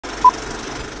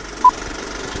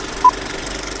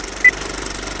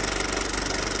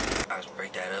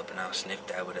I'll sniff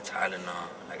that with a Tylenol.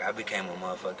 Like, I became a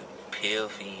motherfucking pill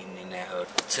fiend in that hood.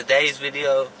 Today's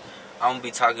video, I'm gonna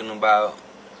be talking about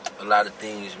a lot of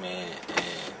things, man,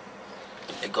 and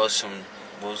it goes from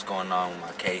what's going on with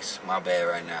my case. My bad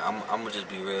right now. I'm gonna just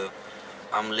be real.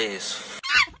 I'm lit as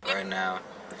right now.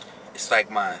 It's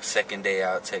like my second day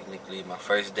out, technically. My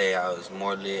first day I was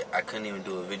more lit. I couldn't even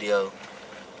do a video,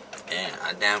 and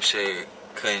I damn sure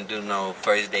couldn't do no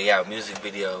first day out music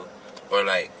video or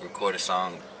like record a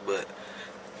song. But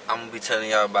I'm gonna be telling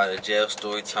y'all about a jail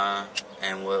story time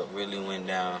and what really went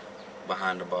down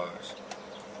behind the bars.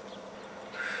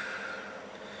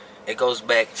 It goes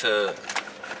back to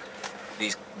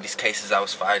these cases I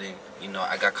was fighting. You know,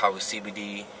 I got caught with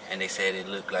CBD and they said it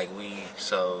looked like weed,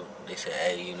 so they said,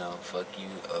 hey, you know, fuck you,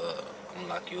 I'm gonna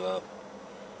lock you up.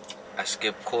 I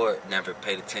skipped court, never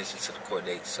paid attention to the court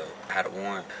date, so I had a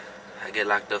warrant. I get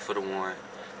locked up for the warrant.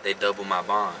 They double my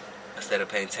bond. Instead of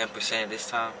paying 10% this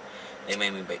time, they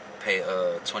made me pay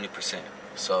 20%.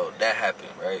 So that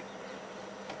happened, right?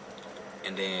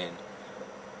 And then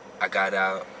I got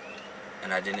out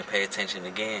and I didn't pay attention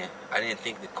again. I didn't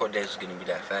think the court date was gonna be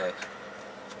that fast.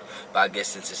 But I guess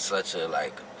since it's such a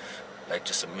like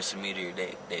just a misdemeanor,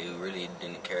 they really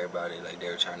didn't care about it. Like, they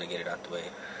were trying to get it out the way.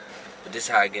 But this is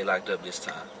how I get locked up this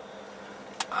time.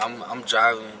 I'm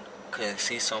driving, couldn't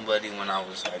see somebody when I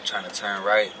was like trying to turn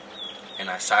right, and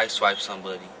I sideswiped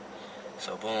somebody.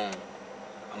 So boom,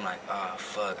 I'm like, oh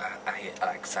fuck,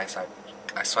 I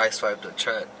sideswiped the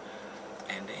truck,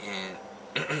 and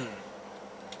then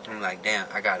I'm like, damn,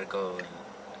 I gotta go and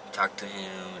talk to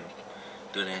him and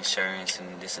do the insurance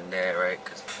and this and that, right?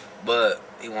 But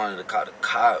he wanted to call the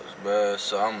cops, bro.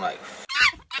 So I'm like,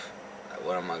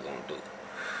 what am I gonna do?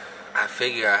 I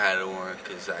figured I had a warrant,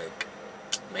 cause like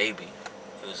maybe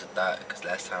it was a thought, cause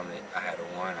last time that I had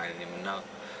a warrant, I didn't even know.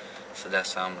 So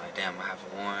that's why I'm like, damn, I have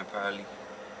a warrant probably.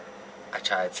 I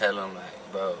try to tell him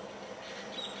like, bro,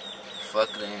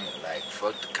 fuck them, like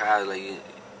fuck the cops, like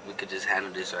we could just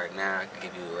handle this right now. I could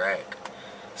give you a rack.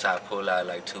 So I pull out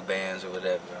like 2 bands or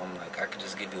whatever. I'm like, I could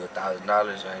just give you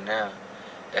 $1,000 right now.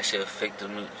 That shit fix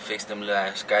them little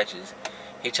ass scratches.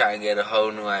 He trying to get a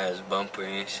whole new ass bumper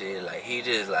and shit. Like, he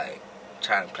just like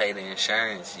trying to play the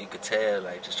insurance. You could tell,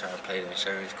 like, just trying to play the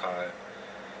insurance card.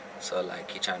 So like,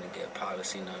 he trying to get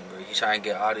policy number. He trying to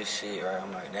get all this shit, right?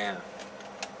 I'm like, damn.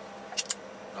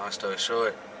 Long story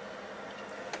short,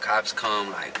 cops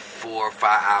come like 4 or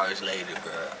 5 hours later,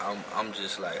 bro. I'm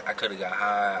just like, I could have got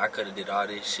high. I could have did all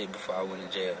this shit before I went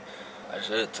to jail. I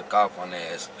should have took off on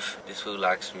that ass. This fool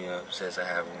locks me up, says I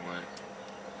have one.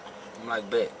 I'm like,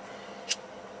 bet.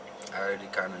 I already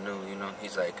kind of knew, you know.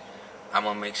 He's like, I'm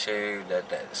gonna make sure that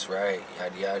that's right,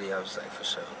 yada yada. I was like, for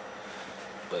sure.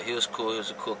 But he was cool. He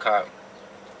was a cool cop.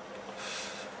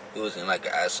 He wasn't like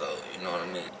an asshole, you know what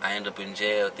I mean? I end up in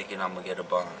jail thinking I'm gonna get a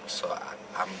bond. So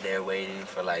I'm there waiting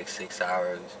for like 6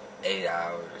 hours, 8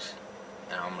 hours.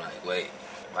 And I'm like, wait,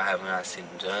 why haven't I seen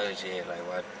the judge yet? Like,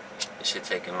 why this shit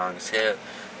taking long as hell?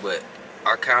 But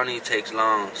our county takes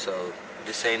long, so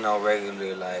this ain't no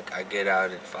regular, like, I get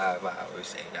out in 5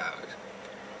 hours, 8 hours.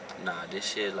 Nah,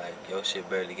 this shit, like, your shit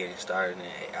barely getting started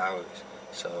in 8 hours.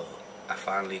 So I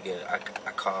finally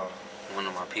I call one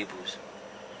of my peoples,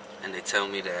 and they tell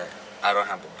me that I don't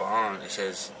have a bond. It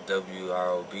says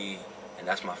WROB, and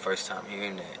that's my first time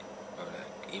hearing that, or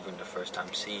like even the first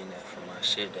time seeing that from my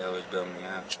shit. They always bail me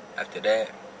out. After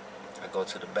that, I go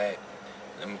to the back.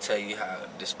 Let me tell you how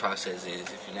this process is.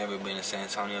 If you've never been to San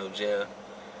Antonio jail,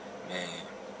 man,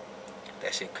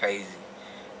 that shit crazy.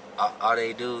 All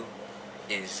they do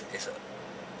is it's a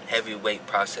heavyweight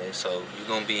process. So you're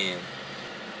gonna be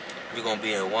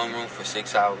in one room for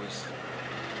 6 hours.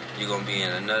 You're gonna be in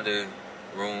another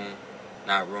room,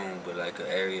 not room, but like an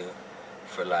area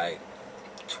for like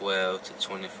 12 to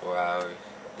 24 hours.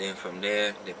 Then from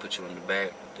there, they put you in the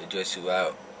back, they dress you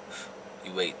out.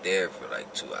 You wait there for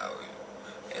like 2 hours.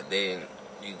 And then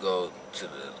you go to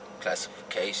the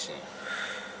classification,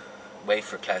 wait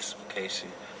for classification,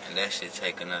 and that should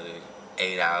take another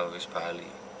 8 hours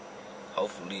probably.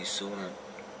 Hopefully sooner.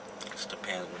 Just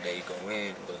depends what day you go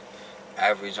in, but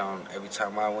average on every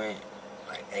time I went,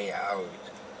 like 8 hours.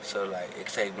 So like, it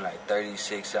take me like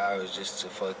 36 hours just to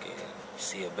fucking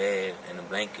see a bed and a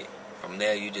blanket. From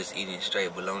there, you just eating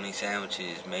straight bologna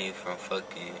sandwiches made from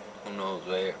fucking who knows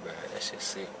where, bro. That shit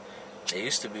sick. They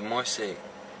used to be more sick.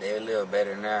 They a little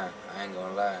better now, I ain't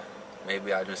gonna lie.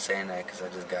 Maybe I'm just saying that because I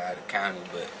just got out of county,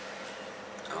 but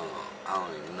I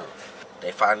don't even know.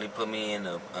 They finally put me in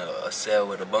a cell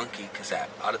with a bunkie, because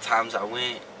all the times I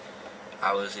went,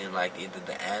 I was in like either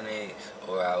the Annex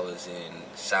or I was in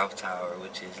South Tower,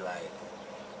 which is like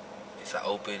it's like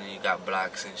open and you got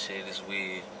blocks and shit. It's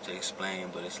weird to explain,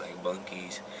 but it's like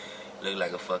bunkies. Look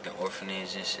like a fucking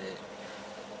orphanage and shit.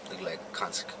 Look like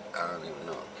I don't even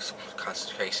know, some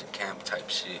concentration camp type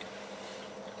shit.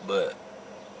 But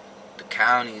the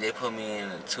county, they put me in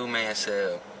a 2-man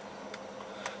cell.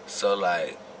 So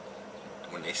like,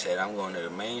 when they said I'm going to the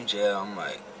main jail, I'm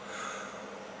like,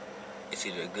 it's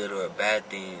either a good or a bad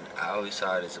thing. I always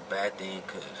saw it as a bad thing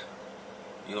because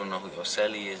you don't know who your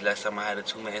cellie is. Last time I had a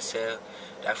 2-man cell,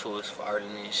 that fool was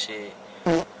farting and shit.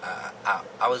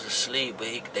 I was asleep, but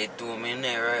they threw him in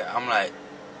there, right? I'm like,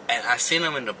 and I seen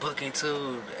him in the booking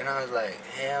too, and I was like,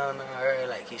 hell no, right?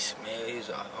 Like he smelled, he was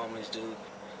a homeless dude.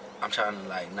 I'm trying to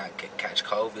like not catch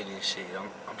COVID and shit.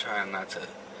 I'm trying not to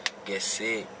get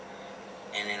sick.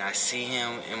 And then I see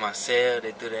him in my cell.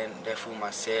 They threw that fool in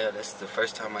my cell. That's the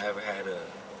first time I ever had a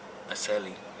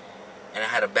cellie. And I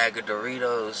had a bag of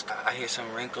Doritos. I hear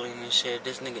some wrinkling and shit.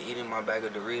 This nigga eating my bag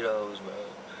of Doritos, bro.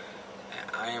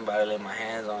 And I ain't about to lay my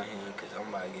hands on him because I'm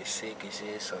about to get sick and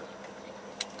shit. So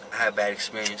I had a bad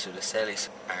experience with the cellies.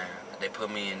 They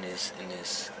put me in this.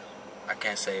 I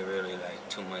can't say really like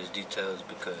too much details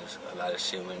because a lot of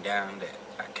shit went down that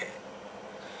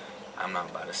I'm not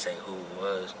about to say who it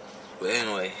was. But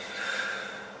anyway,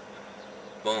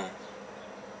 boom.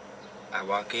 I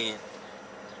walk in.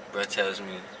 Bro tells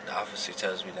me, the officer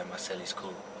tells me that my cellie's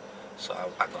cool. So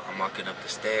I'm walking up the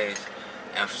stairs,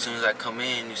 and as soon as I come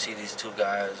in, you see these 2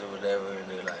 guys or whatever, and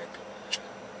they're like,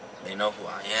 they know who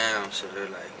I am, so they're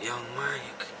like, Young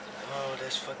Mike. Oh,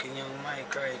 that's fucking Young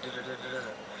Mike, right? Da, da, da, da, da.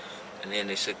 And then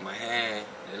they shook my hand.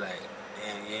 They're like,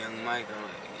 damn, Young Mike. I'm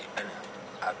like, and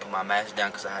I put my mask down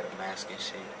because I had a mask and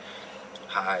shit.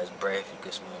 High as breath, you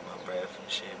could smell my breath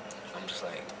and shit. I'm just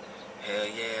like, hell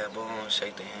yeah, boom,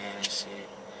 shake the hand and shit.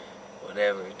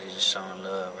 Whatever, they just showing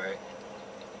love, right?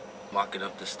 Walking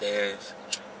up the stairs,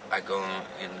 I go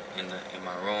in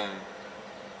my room,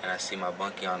 and I see my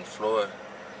bunkie on the floor,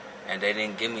 and they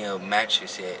didn't give me a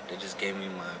mattress yet. They just gave me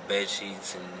my bed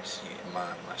sheets and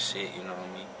my shit, you know what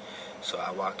I mean? So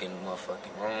I walk in the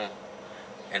motherfucking room,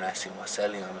 and I see my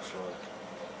cellie on the floor,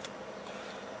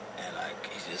 and like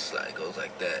he just like goes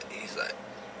like that. He's like,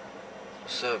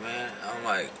 "What's up, man?" I'm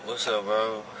like, "What's up,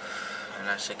 bro?" And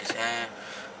I shook his hand.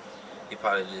 He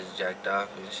probably just jacked off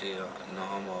and shit, no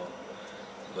homo.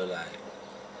 But like,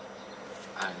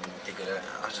 I didn't even think of that.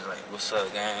 I was just like, what's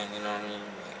up, gang? You know what I mean?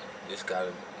 Like, you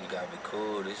gotta be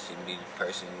cool. This shouldn't be the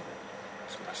person.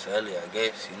 It's my cellie, I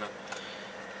guess, you know?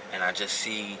 And I just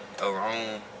see a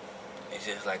room. It's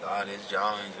just like all this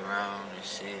drawings around and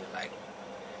shit. Like,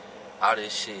 all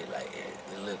this shit, like,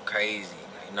 it look crazy.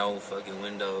 Like, no fucking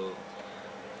window.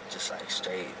 Just like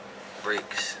straight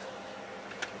bricks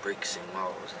and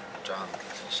walls and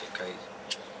drawings and shit crazy.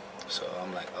 So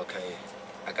I'm like, okay,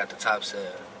 I got the top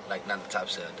cell, like not the top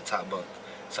cell, the top bunk.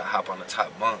 So I hop on the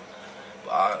top bunk,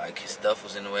 but all like his stuff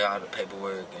was in the way, all the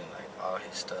paperwork and like all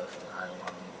his stuff, and I didn't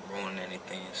want to ruin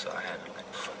anything, so I had to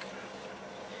like fucking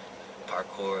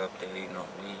parkour up there, you know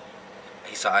what I mean?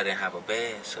 He saw I didn't have a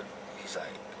bed, so he's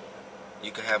like,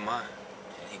 you can have mine,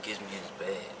 and he gives me his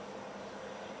bed.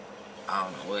 I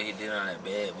don't know what he did on that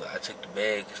bed, but I took the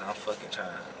bed because I'm fucking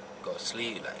trying to go to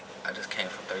sleep. Like, I just came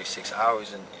from 36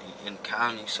 hours in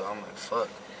county, so I'm like, fuck.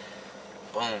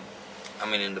 Boom. I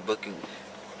mean, in the booking.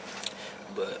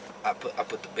 But I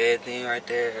put the bed thing right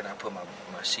there, and I put my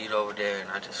sheet over there, and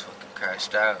I just fucking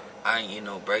crashed out. I ain't eat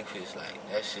no breakfast. Like,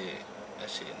 that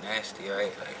shit nasty,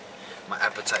 right? Like, my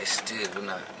appetite's still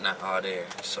not all there,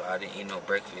 so I didn't eat no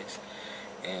breakfast.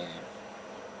 And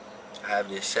I have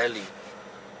this cellie,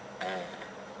 and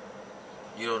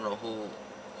you don't know who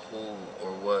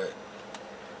or what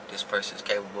this person's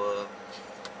capable of.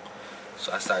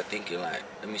 So I started thinking, like,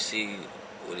 let me see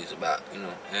what he's about, you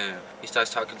know. And he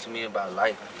starts talking to me about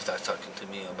life. He starts talking to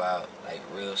me about like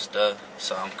real stuff.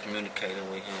 So I'm communicating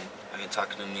with him, and he's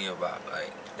talking to me about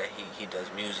like that he does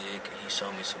music, and he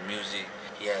showed me some music.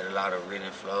 He had a lot of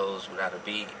written flows without a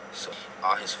beat, so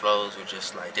all his flows were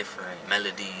just like different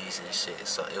melodies and shit.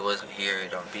 So it wasn't hear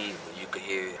it on beat, but you could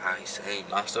hear how he sang.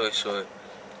 Long story short,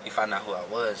 he found out who I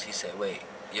was. He said, "Wait,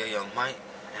 you're Young Mike?"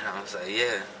 And I was like,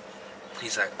 "Yeah."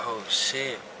 He's like, "Oh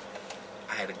shit,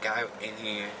 I had a guy in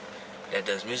here that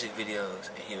does music videos,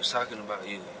 and he was talking about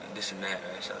you and this and that."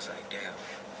 And so I was like, "Damn,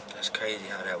 that's crazy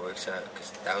how that works out,"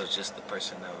 because that was just the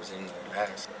person that was in there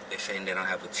last. They saying they don't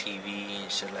have a TV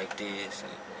and shit like this.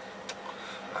 And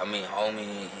I mean,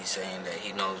 homie, he's saying that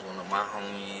he knows one of my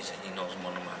homies and he knows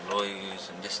one of my lawyers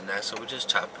and this and that. So we're just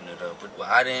chopping it up. But what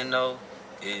I didn't know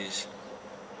is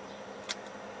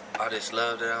all this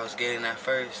love that I was getting at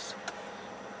first.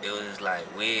 It was like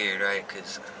weird, right?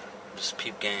 Because just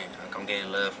peep game. Like, I'm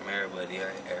getting love from everybody.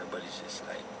 Right? Everybody's just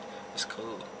like, it's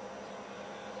cool.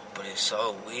 But it's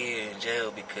so weird in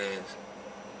jail because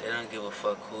they don't give a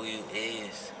fuck who you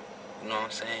is. You know what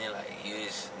I'm saying? Like, you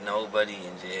is nobody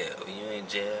in jail. When you in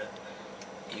jail,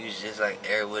 you just like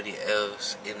everybody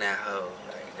else in that hole.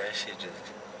 Like, that shit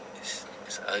just,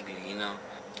 it's ugly, you know?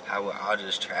 How we're all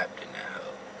just trapped in that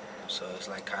hole. So it's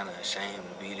like kind of a shame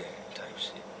to be there type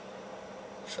shit.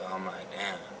 So I'm like,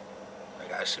 damn,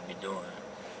 like I should be doing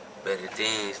better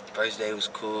things. First day was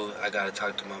cool. I got to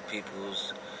talk to my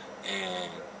peoples,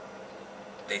 and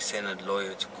they sent a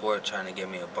lawyer to court trying to get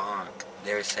me a bond.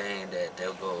 They're saying that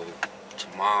they'll go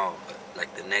tomorrow,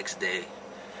 like the next day,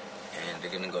 and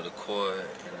they're going to go to court,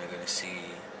 and they're going to see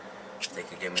if they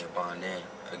could get me a bond then.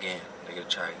 Again, they're going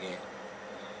to try again.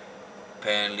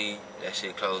 Apparently, that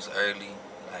shit closed early.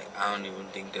 Like, I don't even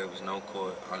think there was no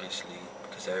court, honestly,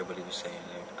 because everybody was saying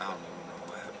that. I don't even know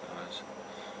what happened, honestly.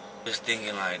 Just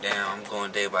thinking like, damn, I'm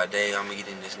going day by day. I'm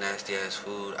eating this nasty ass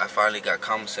food. I finally got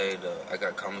commissary though. I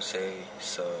got commissary,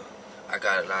 so I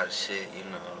got a lot of shit, you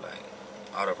know, like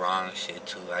all the wrong shit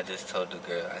too. I just told the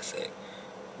girl, I said,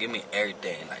 give me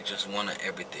everything, like just one of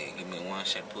everything. Give me one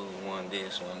shampoo, one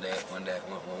this, one that, one.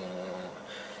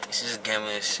 She just gave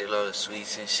me a shitload of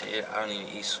sweets and shit. I don't even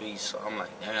eat sweets, so I'm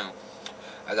like, damn,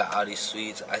 I got all these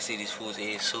sweets. I see these fools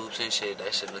eating soups and shit.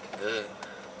 That shit looking good.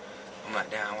 I'm like,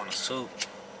 damn, I want a soup.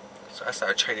 So I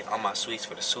started trading all my sweets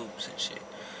for the soups and shit.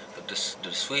 But the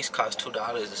sweets cost $2,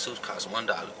 the soups cost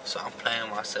 $1. So I'm playing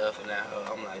myself in that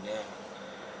hole. I'm like, damn.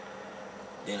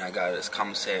 Then I got this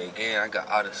commissary again. I got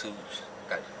all the soups.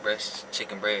 Got breast,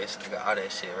 chicken breast. I got all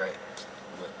that shit, right?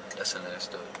 But that's another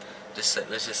story.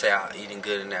 Let's just say I'm eating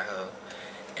good in that hole.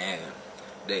 And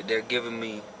they're giving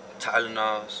me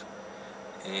Tylenols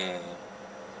and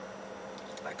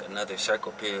like another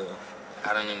circle pill.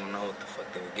 I don't even know what the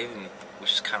fuck they were giving me,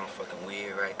 which is kind of fucking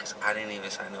weird, right? Because I didn't even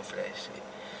sign up for that shit.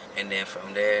 And then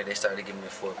from there, they started giving me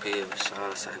 4 pills. So I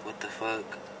was like, what the fuck?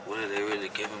 What are they really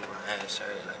giving my ass?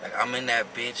 Like, I'm in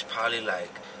that bitch probably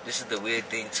like, this is the weird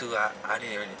thing too. I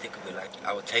didn't really think of it. Like,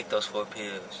 I would take those 4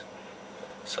 pills.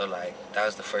 So like, that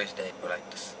was the first day. But like,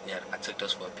 I took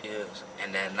those 4 pills.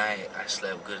 And that night, I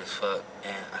slept good as fuck.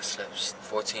 And I slept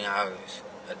 14 hours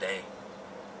a day.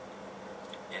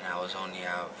 And I was only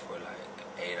out for like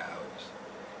 8 hours.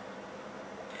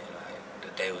 And like, the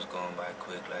day was going by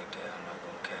quick like that. I'm not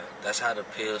gonna cap. That's how the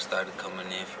pills started coming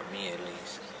in for me, at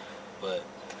least. But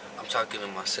I'm talking to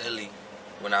my cellie.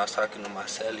 When I was talking to my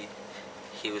cellie,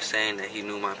 he was saying that he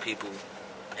knew my people.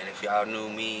 And if y'all knew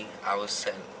me, I was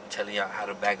telling y'all how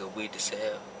to bag up weed to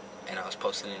sell. And I was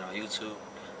posting it on YouTube.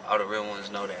 All the real ones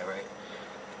know that, right?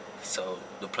 So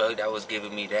the plug that was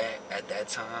giving me that at that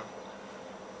time,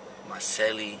 my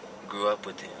cellie grew up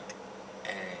with him.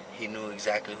 And he knew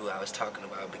exactly who I was talking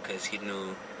about because he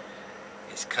knew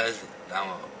his cousin,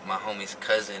 my homie's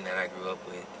cousin that I grew up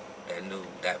with, that knew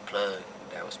that plug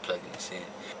that was plugging us in.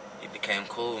 He became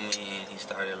cool with me and he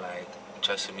started like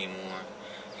trusting me more.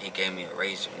 He gave me a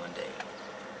razor one day.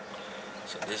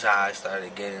 So this is how I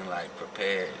started getting like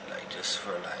prepared, like just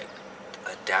for like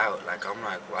a doubt. Like I'm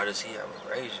like, why does he have a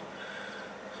razor?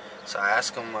 So I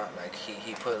asked him, like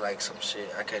he put like some shit.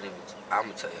 I'm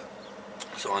gonna tell you.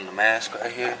 So on the mask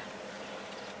right here,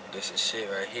 there's a shit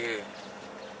right here,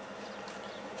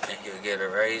 and he'll get a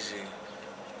razor, and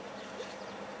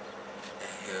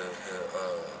he'll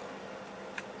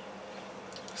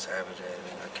savage that.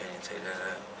 I can't even take that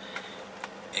out.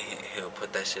 And he'll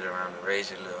put that shit around the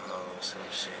razor little hole or some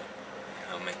shit.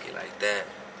 And he'll make it like that,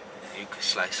 and you can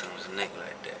slice someone's neck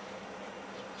like that.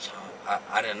 So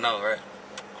I didn't know, right?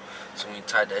 So when he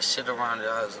tied that shit around it,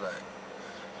 I was like,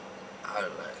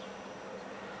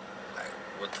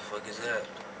 what the fuck is that?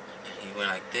 And he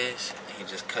went like this, and he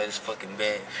just cut his fucking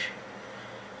bed.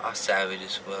 I was savage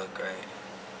as fuck, right?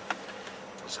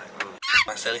 I was like, oh.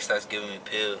 My cellie starts giving me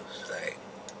pills. Like,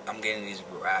 I'm getting these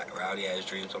rowdy ass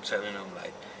dreams. I'm telling them,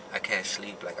 like, I can't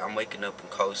sleep. Like, I'm waking up in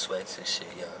cold sweats and shit,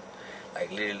 y'all.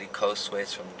 Like, literally cold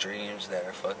sweats from dreams that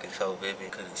are fucking so vivid.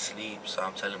 Couldn't sleep. So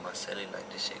I'm telling my cellie,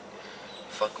 like, this shit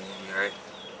fucking with me, right?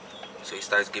 So he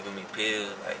starts giving me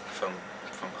pills, like, from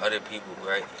other people,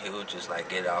 right? He would just like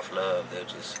get off love.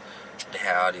 They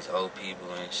had all these old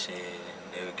people and shit,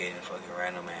 and they were getting fucking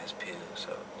random ass pills.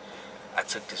 So I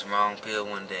took this wrong pill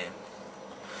one day.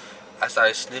 I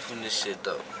started sniffing this shit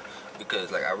though,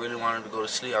 because like I really wanted to go to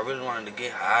sleep. I really wanted to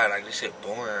get high. Like this shit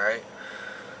boring, right?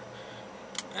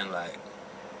 And like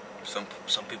some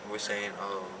people were saying,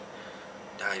 oh,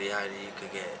 yada yada, you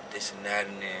could get this and that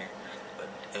in there, but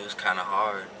it was kind of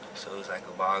hard. So it was like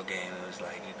a ball game. It was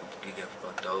like you get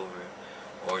fucked over,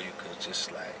 or you could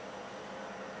just like,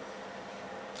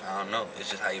 I I don't know. It's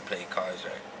just how you play cards,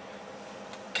 right?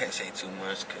 Can't say too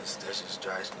much because that's just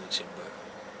dry snitching, but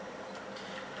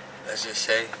let's just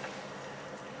say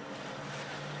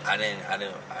I didn't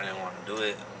want to do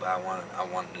it, but I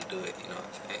wanted to do it. You know what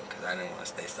I'm saying? Because I didn't want to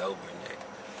stay sober in there.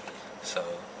 So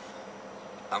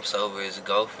I'm sober as a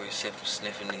gopher,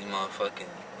 sniffing these motherfucking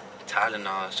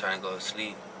Tylenols, trying to go to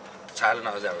sleep. The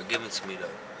Tylenols that were given to me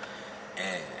though,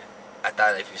 and I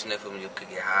thought if you sniff them you could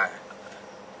get high,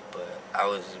 but I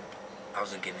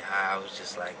wasn't getting high. I was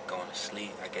just like going to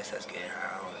sleep. I guess that's getting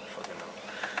high. I don't fucking know.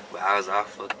 But I was all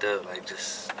fucked up, like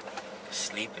just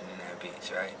sleeping in that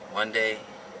bitch, right? One day,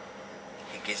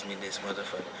 he gives me this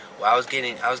motherfucker. Well, I was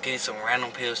getting some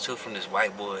random pills too from this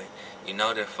white boy. You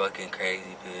know they're fucking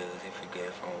crazy pills if you get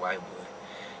it from a white boy.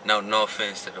 No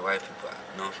offense to the white people.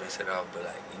 No offense at all, but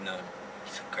like, you know,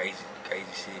 it's a crazy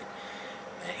shit.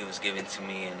 And he was giving to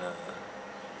me in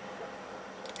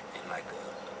like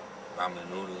a ramen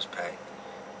noodles pack,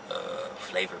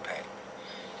 flavor pack,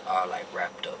 all like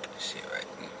wrapped up and shit, right?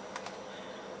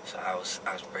 So I was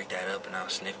break that up and I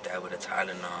was sniff that with a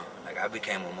Tylenol. Like I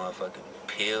became a motherfucking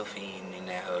pill fiend in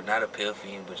that hoe. Not a pill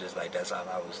fiend, but just like that's all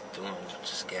I was doing, was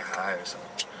just get high or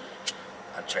something.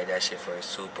 I'd trade that shit for a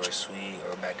soup or a sweet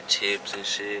or a bag of chips and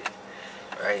shit.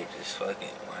 Right? Just fucking,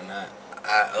 why not?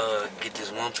 I get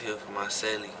this one pill for my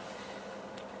celly.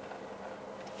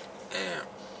 And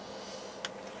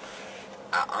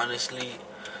I honestly,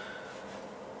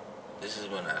 this is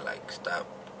when I like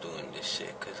stopped doing this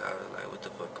shit, cause I was like, what the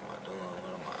fuck am I doing?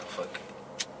 What am I fucking,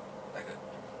 like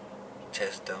a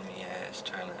test dummy ass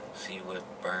trying to see what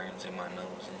burns in my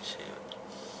nose and shit.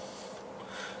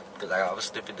 Cause like I was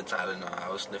sniffing the Tylenol,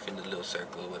 I was sniffing the little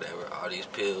circle, whatever, all these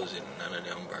pills, and none of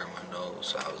them burned my nose.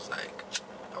 So I was like,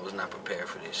 I was not prepared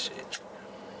for this shit.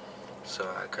 So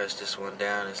I crushed this one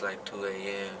down. It's like 2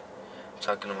 a.m. I'm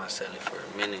talking to my celly for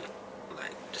a minute,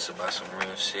 like just about some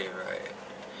real shit, right?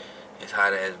 His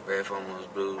hot ass breath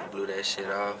almost blew that shit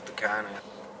off the counter.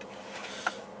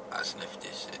 I sniffed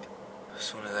this shit. As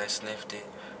soon as I sniffed it,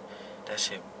 that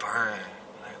shit burned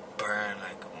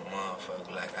like a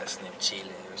motherfucker. Like I sniffed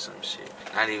chili or some shit.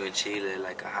 Not even chili,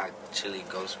 like a hot chili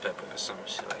ghost pepper or some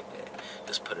shit like that.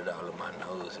 Just put it all in my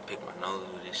nose and pick my nose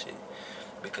with this shit.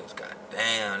 Because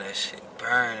goddamn, that shit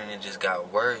burned and it just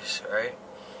got worse, right?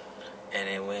 And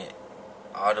it went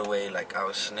all the way, like I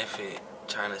was sniffing,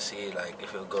 trying to see like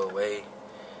if it'll go away.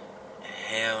 And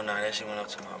hell no, that shit went up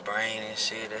to my brain and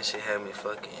shit. That shit had me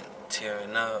fucking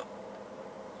tearing up.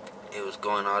 It was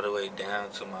going all the way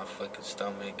down to my fucking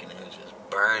stomach and it was just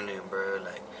burning, bro.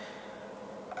 Like,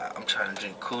 I'm trying to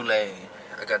drink Kool-Aid.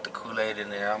 I got the Kool-Aid in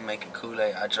there. I'm making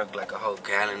Kool-Aid. I drank like a whole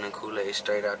gallon of Kool-Aid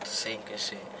straight out the sink and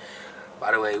shit.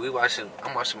 By the way, I'm washing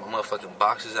my motherfucking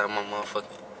boxes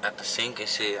out the sink and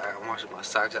shit. I'm washing my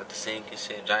socks out the sink and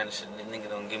shit. Giant shit. The nigga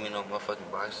don't give me no motherfucking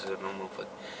boxes or no motherfucking.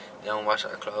 They don't wash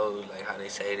our clothes like how they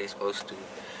say they supposed to.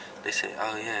 They say,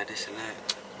 oh yeah, this and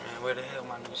that. Man, where the hell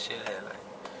my new shit at? Like,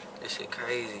 this shit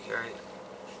crazy, right?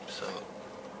 So,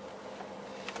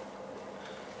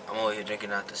 I'm over here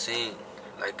drinking out the sink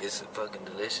like it's fucking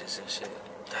delicious and shit.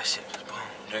 That shit just boom,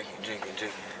 drinking.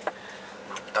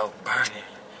 My throat burning.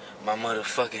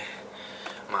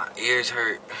 My ears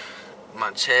hurt. My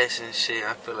chest and shit.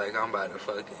 I feel like I'm about to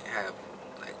fucking have,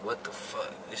 like, what the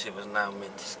fuck? This shit was not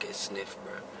meant to get sniffed,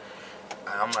 bro.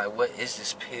 I'm like, what is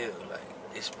this pill?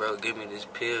 Like, this bro give me this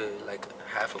pill, like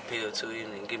half a pill too,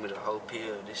 and then give me the whole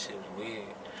pill. This shit was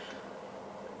weird.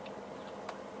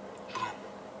 Boom.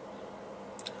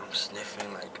 I'm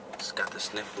sniffing, like, it's got the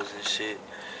sniffles and shit.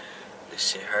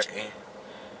 This shit hurting.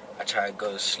 I try to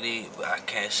go to sleep, but I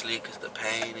can't sleep because the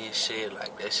pain and shit,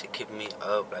 like, that shit keep me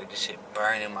up. Like, this shit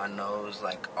burning my nose,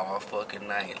 like, all fucking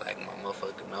night. Like, my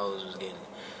motherfucking nose was getting,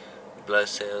 blood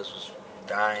cells was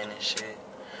dying and shit.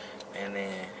 And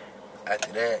then,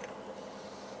 after that,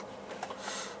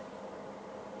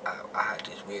 I had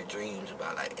these weird dreams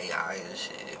about, like, AI and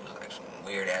shit. It was, like, some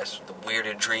the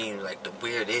weirder dreams, like, the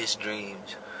weirdest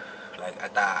dreams. Like, I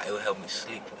thought it would help me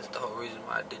sleep. That's the whole reason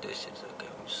why I did that shit, so it could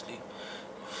help me sleep.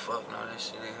 Fuck no, that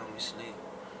shit ain't help me sleep.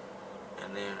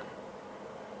 And then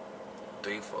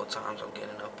 3-4 times I'm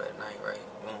getting up at night, right?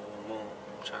 Boom.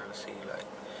 I'm trying to see, like,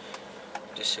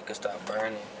 this shit could stop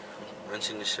burning. I'm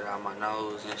rinsing this shit out my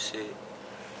nose and shit.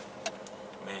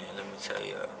 Man, let me tell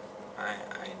you, I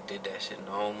ain't did that shit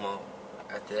no more.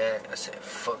 After that, I said,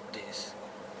 fuck this.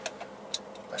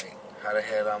 Like, how the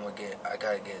hell I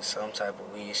gotta get some type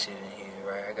of weed shit in here,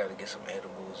 right? I gotta get some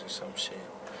edibles or some shit.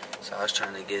 So I was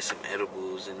trying to get some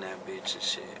edibles in that bitch and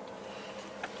shit.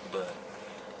 But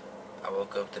I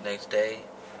woke up the next day,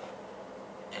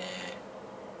 and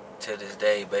to this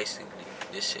day, basically,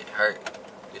 this shit hurt.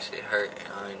 This shit hurt,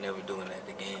 and I ain't never doing that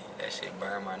again. That shit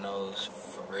burned my nose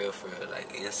for real,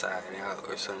 like inside and out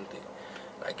or something.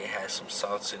 Like it has some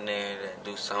salts in there that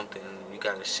do something. You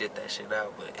gotta shit that shit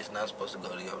out, but it's not supposed to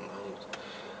go to your nose.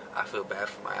 I feel bad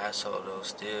for my asshole though.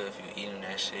 Still, if you eating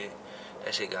that shit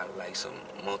got like some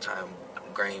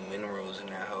multi-grain minerals in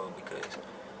that hole, because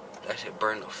that shit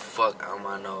burned the fuck out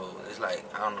my nose. It's like,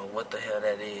 I don't know what the hell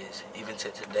that is. Even to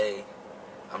today,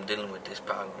 I'm dealing with this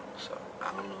problem. So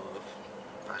I don't know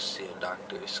if I see a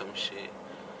doctor or some shit.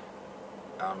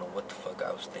 I don't know what the fuck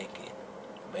I was thinking.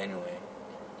 But anyway,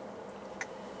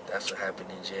 that's what happened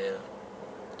in jail.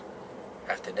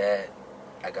 After that,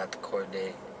 I got the court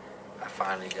date. I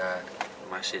finally got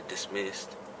my shit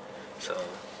dismissed. So,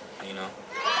 you know,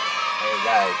 hey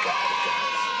guys,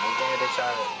 I'm glad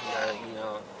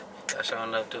that y'all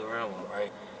showing up to the room,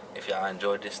 right? If y'all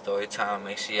enjoyed this story time,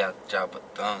 make sure y'all drop a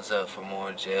thumbs up for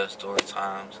more jail story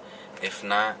times. If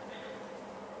not,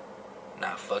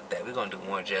 nah, fuck that. We're gonna do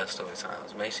more jail story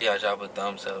times. Make sure y'all drop a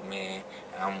thumbs up, man.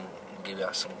 And I'm gonna give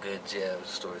y'all some good jail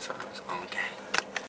story times on game.